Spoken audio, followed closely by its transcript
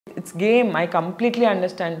It's game, I completely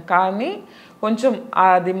understand. కానీ కొంచెం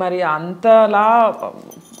అది మరి అంతలా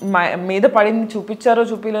మీద పడింది చూపించారో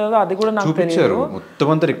చూపించలేదో అది కూడా నాకు తెలియదు. మొత్తం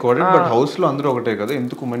అంతా రికార్డెడ్, బట్ హౌస్ లో అందరూ ఒకటే కదా,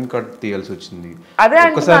 ఎందుకు ఉమెన్ కార్డ్ తీయాల్సి వచ్చింది? అదే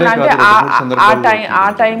అంటే ఆ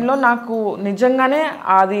టైంలో నాకు నిజంగానే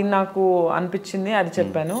అది నాకు అనిపించింది, అది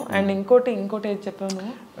చెప్పాను. అండ్ ఇంకోటి ఏది చెప్పాను,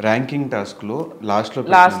 ర్యాంకింగ్ టాస్క్ లో లాస్ట్ లో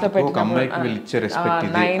ఒక అమ్మాయికి వీళ్ళు ఇచ్చే రెస్పెక్ట్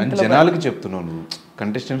ఇది అని జనాలకి చెప్తున్నాను,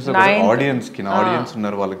 కంటెస్టెంట్స్ ఆడియన్స్ కి, ఆడియన్స్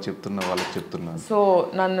ఉన్నారు వాళ్ళకి చెప్తున్నా. సో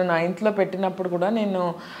నన్ను 9th లో పెట్టినప్పుడు కూడా నేను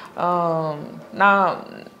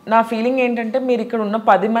నా ఫీలింగ్ ఏంటంటే, మీరు ఇక్కడ ఉన్న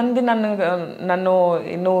 10 మంది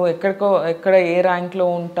నువ్వు ఎక్కడ ఏ ర్యాంక్లో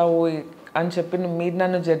ఉంటావు అని చెప్పి మీరు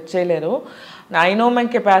నన్ను జడ్జ్ చేయలేరు. I know my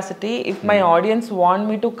capacity. If my audience want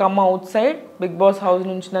me to come out side big boss house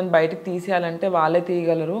నుంచి నన్ను బయటకు తీసేయాలంటే వాళ్ళే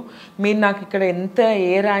తీయగలరు. మీరు నాకు ఇక్కడ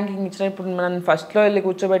ఏ ర్యాంకింగ్ ఇచ్చినా, ఇప్పుడు నన్ను ఫస్ట్లో వెళ్ళి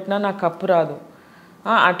కూర్చోబెట్టినా నాకు కప్పు రాదు.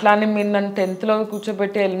 అట్లానే మీరు నన్ను 10th లో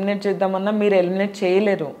కూర్చోబెట్టి ఎలిమినేట్ చేద్దామన్నా మీరు ఎలిమినేట్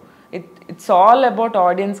చేయలేరు. ఇట్స్ ఆల్ అబౌట్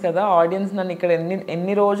ఆడియన్స్ కదా. ఆడియన్స్ నన్ను ఇక్కడ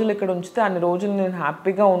ఎన్ని రోజులు ఇక్కడ ఉంచితే అన్ని రోజులు నేను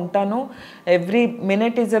హ్యాపీగా ఉంటాను. Every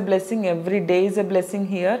minute is a blessing, every day is a blessing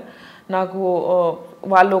here. నాకు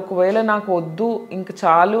వాళ్ళు ఒకవేళ నాకు వద్దు ఇంక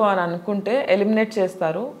చాలు అని అనుకుంటే ఎలిమినేట్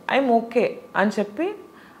చేస్తారు. ఐఎమ్ ఓకే అని చెప్పి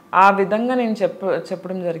ఆ విధంగా నేను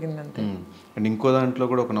చెప్పడం జరిగింది అంతే. అండ్ ఇంకో దాంట్లో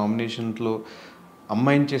కూడా ఒక నామినేషన్లో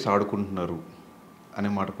అమ్మాయిని చేసి ఆడుకుంటున్నారు అనే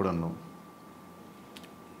మాట కూడా అన్నావు.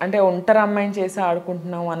 అంటే ఒంటరి అమ్మాయిని చేసి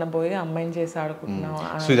ఆడుకుంటున్నావు అనబోయి అమ్మాయిని చేసి ఆడుకుంటున్నావు.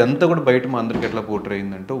 సో ఇదంతా కూడా బయట మా అందరికి ఎట్లా పోర్ట్రే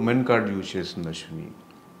అయిందంటే ఉమెన్ కార్డ్ యూజ్ చేస్తుంది అశ్విని.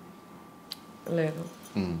 లేదు.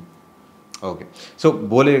 ఓకే, సో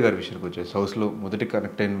బోలే గారి విషయానికి వచ్చేసి హౌస్లో మొదటి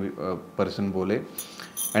కనెక్ట్ అయిన పర్సన్ బోలే.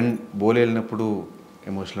 అండ్ బోలే వెళ్ళినప్పుడు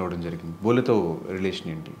ఎమోషనల్ అవ్వడం జరిగింది. బోలేతో రిలేషన్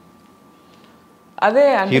ఏంటి? అదే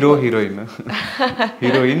హీరోయిన్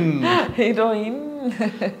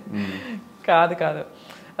కాదు.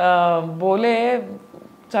 బోలే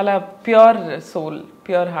చాలా pure soul,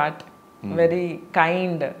 pure heart, very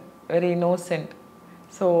kind, very innocent.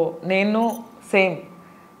 So నేను సేమ్.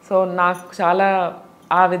 సో నాకు చాలా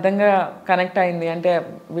ఆ విధంగా కనెక్ట్ అయింది. అంటే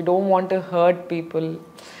we don't want to hurt people,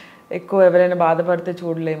 ఎక్కువ ఎవరైనా బాధపడితే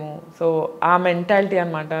చూడలేము. సో ఆ మెంటాలిటీ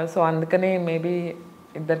అనమాట. సో అందుకనే మేబీ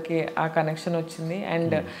ఇద్దరికి ఆ కనెక్షన్ వచ్చింది.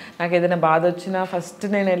 అండ్ నాకు ఏదైనా బాధ వచ్చినా ఫస్ట్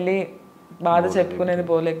నేను వెళ్ళి బాధ చెప్పుకునేది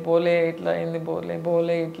బోలే ఇట్లా అయింది,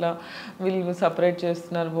 బోలే ఇట్లా వీళ్ళు సపరేట్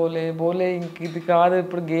చేస్తున్నారు, బోలే ఇంక ఇది కాదు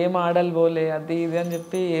ఇప్పుడు గేమ్ ఆడాలి బోలే, అది ఇది అని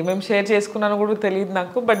చెప్పి ఏమేమి షేర్ చేసుకున్నానో కూడా తెలియదు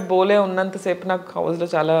నాకు. బట్ బోలే ఉన్నంతసేపు నాకు హౌస్లో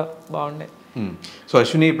చాలా బాగుండే. సో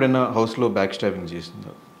అశ్విని ఎప్పుడైనా హౌస్లో బ్యాక్ స్టాబింగ్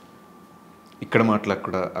చేసిందా? ఇక్కడ మాటలు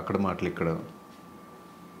అక్కడ మాటలు ఇక్కడ?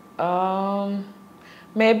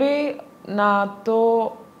 మేబీ నాతో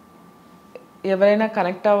ఎవరైనా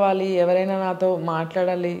కనెక్ట్ అవ్వాలి, ఎవరైనా నాతో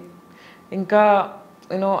మాట్లాడాలి, ఇంకా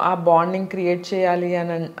ఆ బాండింగ్ క్రియేట్ చేయాలి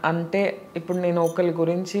అని అంటే, ఇప్పుడు నేను ఒకరి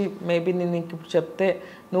గురించి మేబీ నేను ఇప్పుడు చెప్తే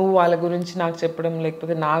నువ్వు వాళ్ళ గురించి నాకు చెప్పడం,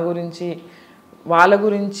 లేకపోతే నా గురించి వాళ్ళ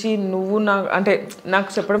గురించి నువ్వు నాకు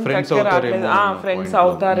చెప్పడం కరెక్ట్గా రావట్లేదు, ఫ్రెండ్స్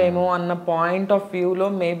అవుతారేమో అన్న పాయింట్ ఆఫ్ వ్యూలో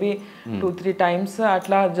మేబీ 2-3 times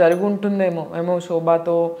అట్లా జరుగుంటుందేమో.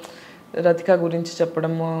 శోభాతో రతిక గురించి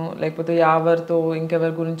చెప్పడము, లేకపోతే యావర్తో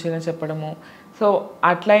ఇంకెవరి గురించైనా చెప్పడము. సో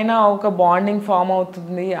అట్లయినా ఒక బాండింగ్ ఫామ్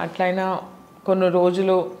అవుతుంది. అట్లయినా కొన్ని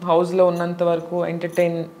రోజులు హౌస్లో ఉన్నంత వరకు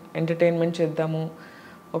ఎంటర్టైన్మెంట్ చేద్దాము,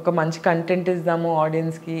 ఒక మంచి కంటెంట్ ఇద్దాము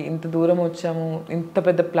ఆడియన్స్కి. ఇంత దూరం వచ్చాము, ఇంత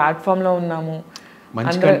పెద్ద ప్లాట్ఫామ్లో ఉన్నాము.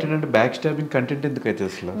 బ్యాక్ స్టాబింగ్ కంటెంట్ ఎందుకు అయితే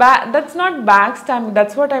అసలు? That's not back stabbing,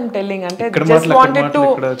 that's what I'm telling. అంటే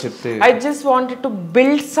I just wanted to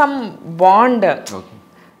build some bond.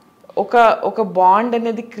 ఒక బాండ్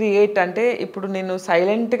అనేది క్రియేట్. అంటే ఇప్పుడు నేను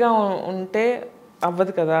సైలెంట్గా ఉంటే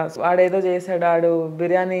అవ్వదు కదా. వాడేదో చేశాడు, ఆడు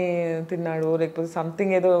బిర్యానీ తిన్నాడు, లేకపోతే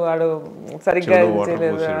సంథింగ్ ఏదో వాడు సరిగ్గా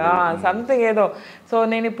చేయలేదు, సంథింగ్ ఏదో. సో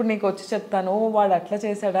నేను ఇప్పుడు నీకు వచ్చి చెప్తాను, వాడు అట్లా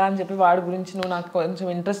చేశాడా అని చెప్పి వాడి గురించి నువ్వు నాకు కొంచెం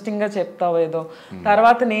ఇంట్రెస్టింగ్గా చెప్తావు ఏదో.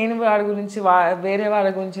 తర్వాత నేను వాడి గురించి వేరే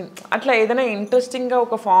వాళ్ళ గురించి అట్లా ఏదైనా ఇంట్రెస్టింగ్గా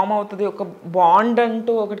ఒక ఫామ్ అవుతుంది, ఒక బాండ్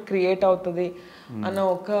అంటూ ఒకటి క్రియేట్ అవుతుంది అన్న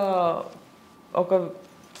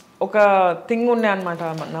ఒక థింగ్ ఉన్నాయి అనమాట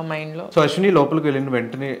నా మైండ్లో. సో అశ్విని లోపలికి వెళ్ళిన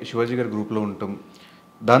వెంటనే శివాజీ గారి గ్రూప్లో ఉంటాం,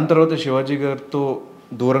 దాని తర్వాత శివాజీ గారితో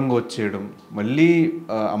దూరంగా వచ్చేయడం, మళ్ళీ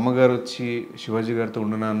అమ్మగారు వచ్చి శివాజీ గారితో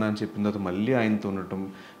ఉండనాన్న అని చెప్పిన తర్వాత మళ్ళీ ఆయనతో ఉండటం,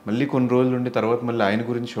 మళ్ళీ కొన్ని రోజులు ఉండి తర్వాత మళ్ళీ ఆయన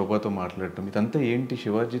గురించి శోభాతో మాట్లాడటం, ఇదంతా ఏంటి?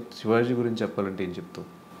 శివాజీ గురించి చెప్పాలంటే ఏం చెప్తావు?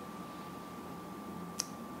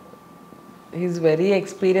 హీఈస్ వెరీ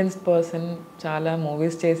ఎక్స్పీరియన్స్డ్ పర్సన్, చాలా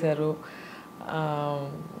మూవీస్ చేశారు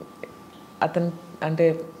అతను. అంటే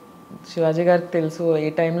శివాజీ గారికి తెలుసు ఏ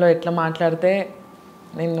టైంలో ఎట్లా మాట్లాడితే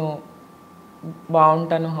నేను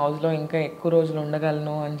బాగుంటాను హౌస్లో, ఇంకా ఎక్కువ రోజులు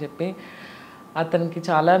ఉండగలను అని చెప్పి. అతనికి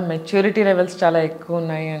చాలా మెచ్యూరిటీ లెవెల్స్ చాలా ఎక్కువ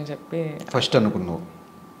ఉన్నాయి అని చెప్పి ఫస్ట్ అనుకున్నావు.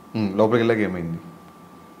 లోపలికి వెళ్ళాక ఏమైంది?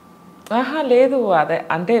 ఆహా లేదు, అదే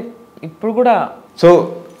అంటే ఇప్పుడు కూడా. సో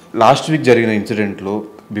లాస్ట్ వీక్ జరిగిన ఇన్సిడెంట్లో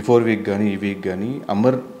బిఫోర్ వీక్ కానీ ఈ వీక్ కానీ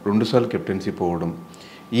అమర్ 2 సార్లు కెప్టెన్సీ పోవడం,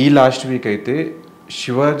 ఈ లాస్ట్ వీక్ అయితే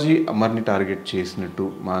శివాజీ అమర్ని టార్గెట్ చేసినట్టు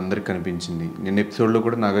మా అందరికి కనిపించింది. నిన్న ఎపిసోడ్లో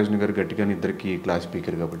కూడా నాగార్జున గారు గట్టిగానే ఇద్దరికి క్లాస్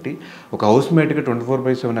స్పీకర్ కాబట్టి, ఒక హౌస్ మేట్గా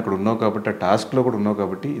 24/7 అక్కడ ఉన్నావు కాబట్టి, ఆ టాస్క్లో కూడా ఉన్నావు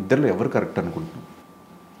కాబట్టి, ఇద్దరిలో ఎవరు కరెక్ట్ అనుకుంటున్నావు?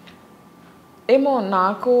 ఏమో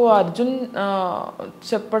నాకు అర్జున్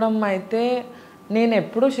చెప్పడం అయితే, నేను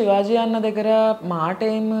ఎప్పుడు శివాజీ అన్న దగ్గర మాట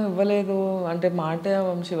ఏమి ఇవ్వలేదు, అంటే మాట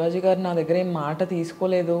శివాజీ గారు నా దగ్గర ఏం మాట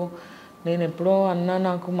తీసుకోలేదు. నేను ఎప్పుడో అన్నా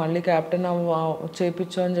నాకు మళ్ళీ క్యాప్టెన్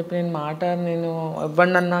చేయించు అని చెప్పి నేను మాట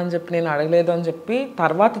ఇవ్వండి అన్నా అని చెప్పి నేను అడగలేదు అని చెప్పి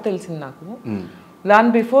తర్వాత తెలిసింది నాకు.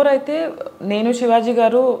 దాని బిఫోర్ అయితే నేను శివాజీ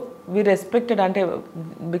గారు వి రెస్పెక్టెడ్, అంటే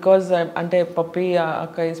బికాజ్ అంటే పప్పి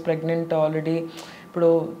అక్క ఈజ్ ప్రెగ్నెంట్ ఆల్రెడీ, ఇప్పుడు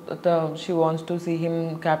she wants to see him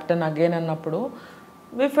captain again అన్నప్పుడు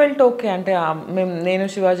వి ఫెల్ట్ ఓకే. అంటే నేను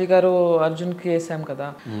శివాజీ గారు అర్జున్కి వేసాం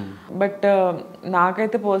కదా. బట్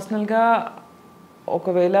నాకైతే పర్సనల్గా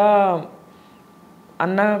ఒకవేళ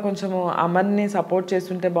అన్న కొంచెం అమర్ని సపోర్ట్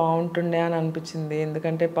చేస్తుంటే బాగుంటుండే అని అనిపించింది.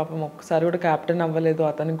 ఎందుకంటే పాపం ఒక్కసారి కూడా క్యాప్టెన్ అవ్వలేదు,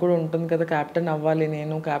 అతనికి కూడా ఉంటుంది కదా క్యాప్టెన్ అవ్వాలి,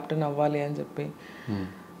 నేను క్యాప్టెన్ అవ్వాలి అని చెప్పి.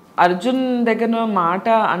 అర్జున్ దగ్గర మాట,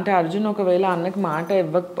 అంటే అర్జున్ ఒకవేళ అన్నకి మాట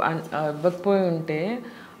ఇవ్వకపోయి ఉంటే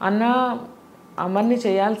అన్న అమర్ని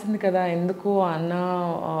చేయాల్సింది కదా, ఎందుకు అన్న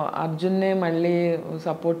అర్జున్నే మళ్ళీ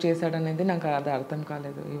సపోర్ట్ చేశాడనేది నాకు అది అర్థం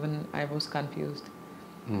కాలేదు. Even I was confused.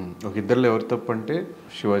 ఒక ఇద్దరు ఎవరు తప్పు అంటే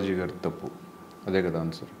శివాజీ గారి తప్పు, అదే కదా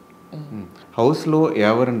ఆన్సర్. హౌస్లో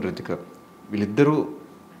యావర్ అండ్ రతిక, వీళ్ళిద్దరూ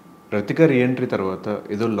రతిక రీఎంట్రీ తర్వాత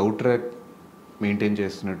ఏదో లవ్ ట్రాక్ మెయింటైన్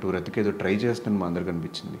చేస్తున్నట్టు, రతిక ఏదో ట్రై చేస్తున్నట్టు మా అందరికి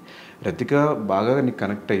అనిపించింది. రతిక బాగా నీకు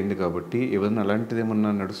కనెక్ట్ అయింది కాబట్టి ఏమన్నా అలాంటిది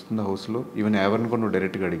ఏమన్నా నడుస్తుందా హౌస్లో? ఈవెన్ యావర్ని కూడా నువ్వు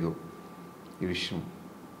డైరెక్ట్గా అడిగావు ఈ విషయం.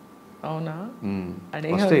 అవునా?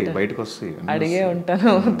 వస్తాయి, బయటకు వస్తాయి, అడిగే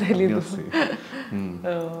ఉంటాను, తెలీదు.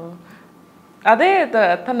 అదే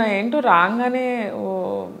తన ఏంటో రాగానే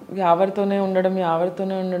యావరితోనే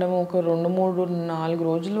ఉండడం ఒక 2-3-4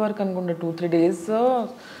 రోజుల వరకు అనుకుంటా, 2-3 days,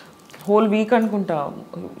 హోల్ వీక్ అనుకుంటా.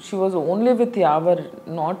 She was only with Yawar,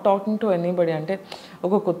 not talking to anybody. అంటే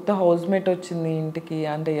ఒక కొత్త హౌస్ మేట్ వచ్చింది ఇంటికి,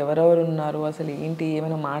 అంటే ఎవరెవరు ఉన్నారు అసలు ఏంటి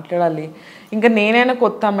ఏమైనా మాట్లాడాలి, ఇంకా నేనైనా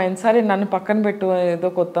కొత్త అమ్మాయిని, సరే నన్ను పక్కన పెట్టు,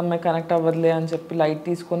 ఏదో కొత్త అమ్మాయి కనెక్ట్ అవ్వదులే అని చెప్పి లైట్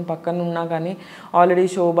తీసుకొని పక్కన ఉన్నా. కానీ ఆల్రెడీ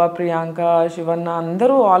శోభ, ప్రియాంక, శివన్న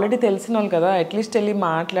అందరూ ఆల్రెడీ తెలిసిన వాళ్ళు కదా, అట్లీస్ట్ వెళ్ళి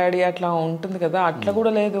మాట్లాడి అట్లా ఉంటుంది కదా. అట్లా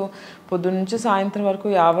కూడా లేదు, పొద్దున్నుంచి సాయంత్రం వరకు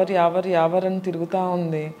యావర్ అని తిరుగుతూ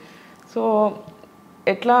ఉంది. సో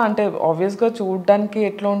ఎట్లా అంటే ఆబ్వియస్గా చూడడానికి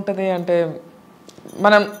ఎట్లా ఉంటుంది అంటే,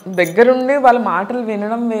 మనం దగ్గరుండి వాళ్ళ మాటలు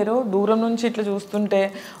వినడం వేరు, దూరం నుంచి ఇట్లా చూస్తుంటే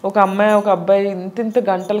ఒక అమ్మాయి ఒక అబ్బాయి ఇంత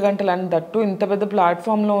గంటలు అని దట్టు ఇంత పెద్ద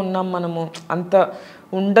ప్లాట్ఫామ్లో ఉన్నాం మనము, అంత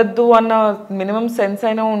ఉండద్దు అన్న మినిమం సెన్స్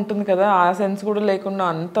అయినా ఉంటుంది కదా, ఆ సెన్స్ కూడా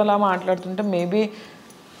లేకుండా అంతలా మాట్లాడుతుంటే maybe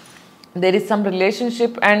there is some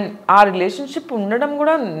relationship. And ఆ రిలేషన్షిప్ ఉండడం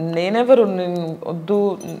కూడా నేనెవరు, నేను వద్దు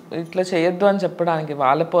ఇట్లా చేయొద్దు అని చెప్పడానికి,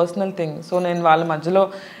 వాళ్ళ పర్సనల్ థింగ్. సో నేను వాళ్ళ మధ్యలో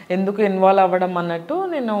ఎందుకు ఇన్వాల్వ్ అవ్వడం అన్నట్టు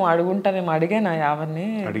నేను అడుగుంటానేమో, అడిగాను ఎవరిని,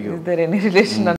 ఇస్ దేర్ ఎనీ రిలేషన్